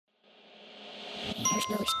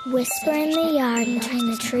Whisper in the yard and turn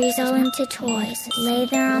the trees all into toys. Lay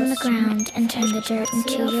there on the ground and turn the dirt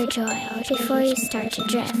into your joy. Before you start to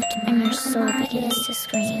drift and your soul begins to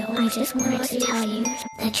scream, I just wanted to tell you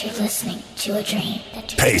that you're listening to a dream.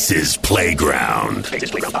 Pace's Playground.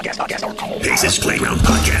 Pace's Playground Podcast. Pace's Playground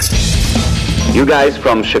Podcast. You guys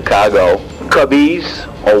from Chicago, Cubbies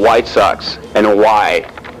or White Sox, and why?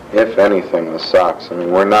 If anything, the Sox. I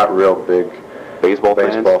mean, we're not real big Baseball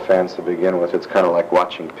fans to begin with. It's kind of like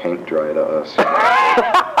watching paint dry to us.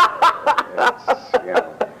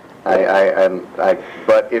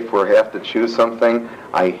 But if we have to choose something,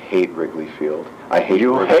 I hate Wrigley Field. I hate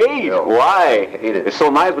Wrigley Field. Why? I hate it. It's so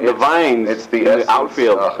nice with the vines. It's the in the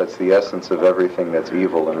outfield. It's the essence of everything that's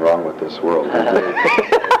evil and wrong with this world.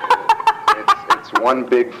 It's one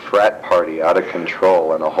big frat party out of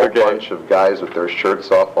control, and a whole bunch of guys with their shirts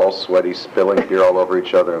off, all sweaty, spilling beer all over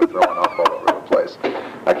each other and throwing up all over the place.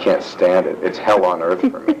 I can't stand it. It's hell on earth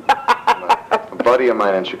for me. A buddy of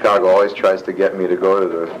mine in Chicago always tries to get me to go to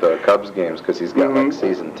the Cubs games because he's got like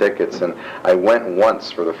season tickets, and I went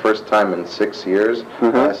once for the first time in 6 years.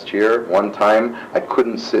 Last year, one time I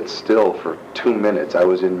couldn't sit still for 2 minutes. I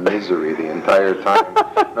was in misery the entire time,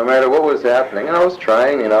 no matter what was happening. And I was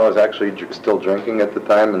trying, and I was actually still drinking at the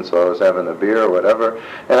time, and so I was having a beer or whatever,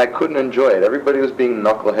 and I couldn't enjoy it. Everybody was being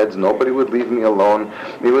knuckleheads. Nobody would leave me alone.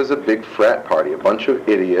 It was a big frat party, a bunch of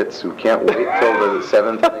idiots who can't wait till the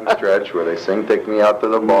seventh inning stretch where they sing "Take Me Out to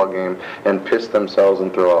the Ball Game" and piss themselves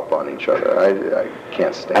and throw up on each other. I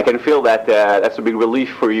can't stand it. I can feel that that's a big relief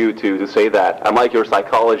for you to say that. I'm like your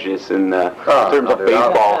psychologist in terms of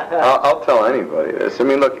baseball. I'll tell anybody this. I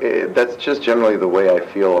mean, look, that's just generally the way I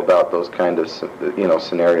feel about those kind of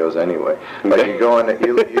scenarios anyway. Like you go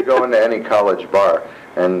into any college bar,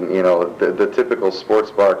 and the typical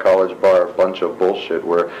sports bar, college bar, a bunch of bullshit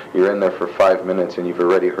where you're in there for 5 minutes and you've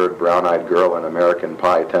already heard "Brown-Eyed Girl" and "American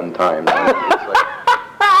Pie" 10 times. It's like,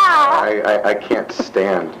 I can't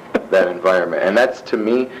stand that environment, and that's, to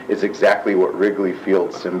me, is exactly what Wrigley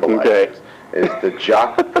Field symbolizes. Is the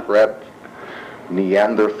jock prep,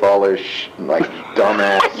 Neanderthalish, like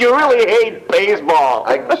dumbass. You really hate baseball.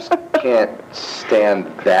 I just can't stand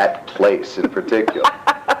that place in particular.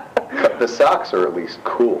 The Sox are at least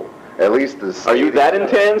cool. At least the. Are you that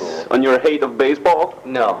intense on your hate of baseball?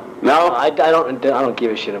 No. No? I don't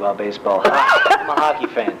give a shit about baseball. I'm a hockey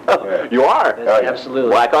fan. You are?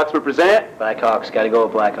 Absolutely. Blackhawks represent? Blackhawks. Got to go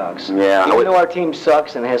with Blackhawks. Yeah. Even though our team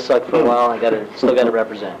sucks and has sucked for a while, still got to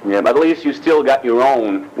represent. Yeah, but at least you still got your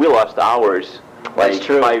own. We lost ours. That's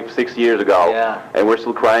true. 5-6 years ago. Yeah. And we're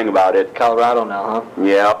still crying about it. Colorado now, huh?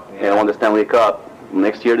 Yeah. They won the Stanley Cup.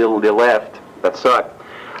 Next year they left. That sucked.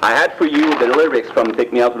 I had for you the lyrics from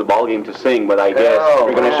 "Take Me Out to the Ball Game" to sing, but I guess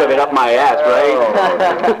you're going to shove it up my ass, right?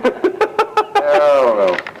 Hell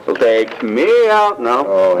no. So take me out. No.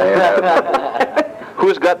 Oh, yeah.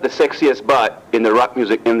 Who's got the sexiest butt in the rock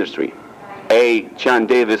music industry? A. John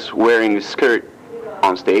Davis wearing a skirt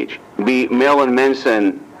on stage. B. Marilyn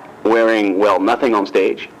Manson wearing, nothing on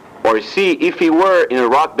stage. Or C. If he were in a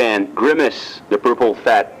rock band, Grimace, the purple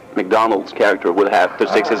fat McDonald's character, would have the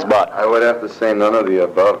sexiest butt. I would have to say none of the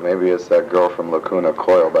above. Maybe it's that girl from Lacuna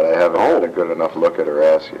Coil, but I haven't had a good enough look at her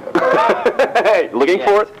ass yet. Hey, looking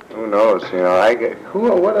for it? Who knows?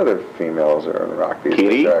 What other females are in rock these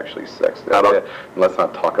days? They're actually sexy. Let's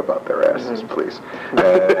not talk about their asses, please.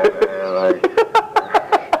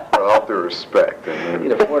 With all due respect.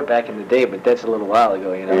 Lita Ford back in the day, but that's a little while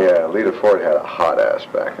ago, Yeah, Lita Ford had a hot ass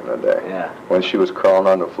back in the day. Yeah. When she was crawling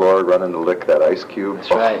on the floor, running to lick that ice cube.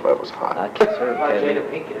 That's right. That was hot. I kiss her. Jada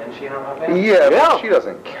Pinkett, isn't she on my band? Yeah, but she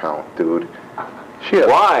doesn't count, dude.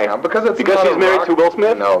 Why? Count because she's married to Will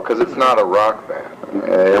Smith? No, because it's not a rock band.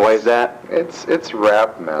 And why is that? It's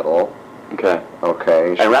rap metal.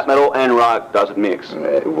 Okay. And rap metal and rock doesn't mix.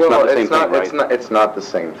 It's not the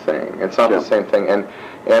same thing. It's not the same thing. And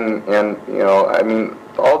I mean,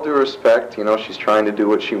 all due respect, she's trying to do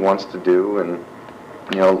what she wants to do, and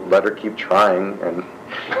let her keep trying. And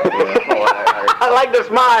I like the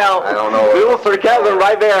smile. I don't know. Little sarcasm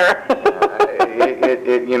right there.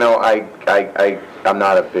 I'm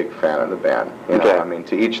not a big fan of the band. I mean,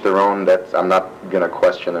 to each their own. I'm not going to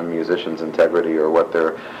question a musician's integrity or what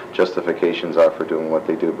their justifications are for doing what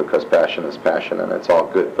they do, because passion is passion, and it's all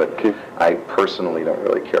good. But I personally don't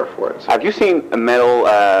really care for it. Have you seen a metal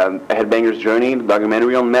Headbanger's Journey, the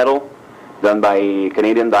documentary on metal, done by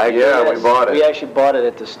Canadian director? Yeah, we bought it. We actually bought it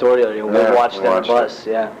at the store the other day. We watched it on the bus.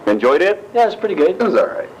 Yeah. Enjoyed it? Yeah, it was pretty good. It was all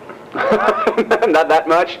right. Not that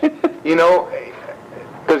much.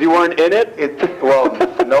 Because you weren't in it? Well,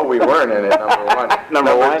 no, we weren't in it, number one.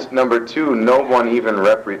 Number one? Number two, no one even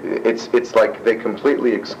it's like they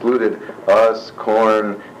completely excluded us,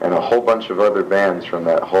 Korn, and a whole bunch of other bands from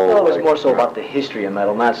that whole... Well, it was like, more so about the history of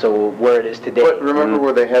metal, not so where it is today. But remember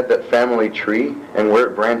where they had that family tree and where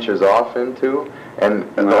it branches off into? And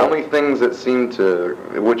the only things that seem to,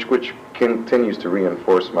 which continues to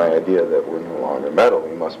reinforce my idea that we're no longer metal,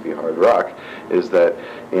 we must be hard rock, is that,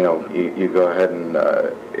 you know, you go ahead and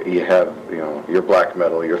you have, you know, your black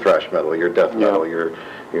metal, your thrash metal, your death metal, your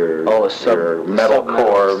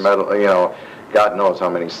metalcore metal, you know, God knows how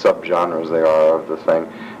many subgenres there are of the thing.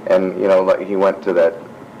 And, you know, like he went to that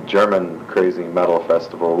German crazy metal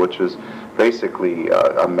festival, which is basically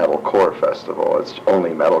a metalcore festival. It's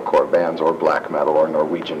only metalcore bands or black metal or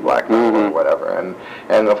Norwegian black metal or whatever.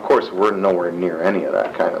 And of course we're nowhere near any of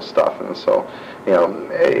that kind of stuff. And so, you know,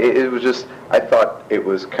 it was just, I thought it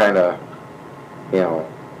was kind of, you know,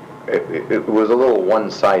 it was a little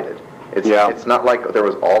one-sided. It's not like there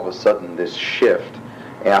was all of a sudden this shift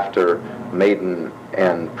after Maiden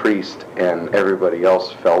and Priest and everybody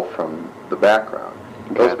else fell from the background.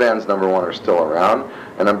 Those bands, number one, are still around,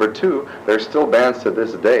 and number two, there's still bands to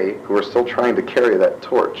this day who are still trying to carry that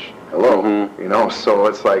torch. Hello, you know. So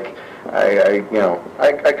it's like I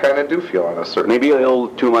kind of do feel on a certain. Maybe a little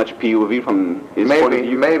too much POV from his point of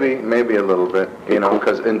view. Maybe a little bit, you know,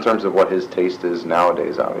 because in terms of what his taste is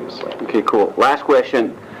nowadays, obviously. Okay, cool. Last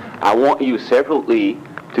question. I want you separately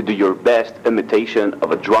to do your best imitation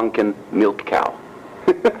of a drunken milk cow.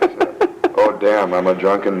 Oh damn! I'm a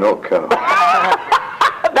drunken milk cow.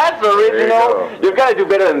 That's original. You've got to do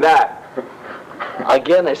better than that.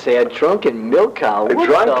 Again, I say a drunken milk cow. What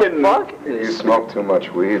drunken the fuck? You smoke too much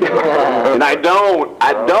weed. And I don't.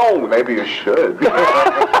 Maybe you should.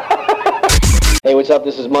 Hey, what's up?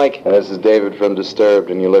 This is Mike. And this is David from Disturbed,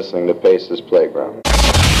 and you're listening to Pace's Playground.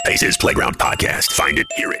 Pace's Playground Podcast. Find it,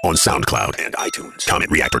 hear it on SoundCloud and iTunes. Comment,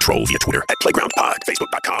 react, or troll via Twitter at PlaygroundPod.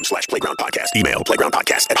 Facebook.com/PlaygroundPodcast. Email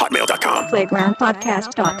playgroundpodcast@hotmail.com.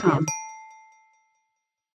 PlaygroundPodcast.com.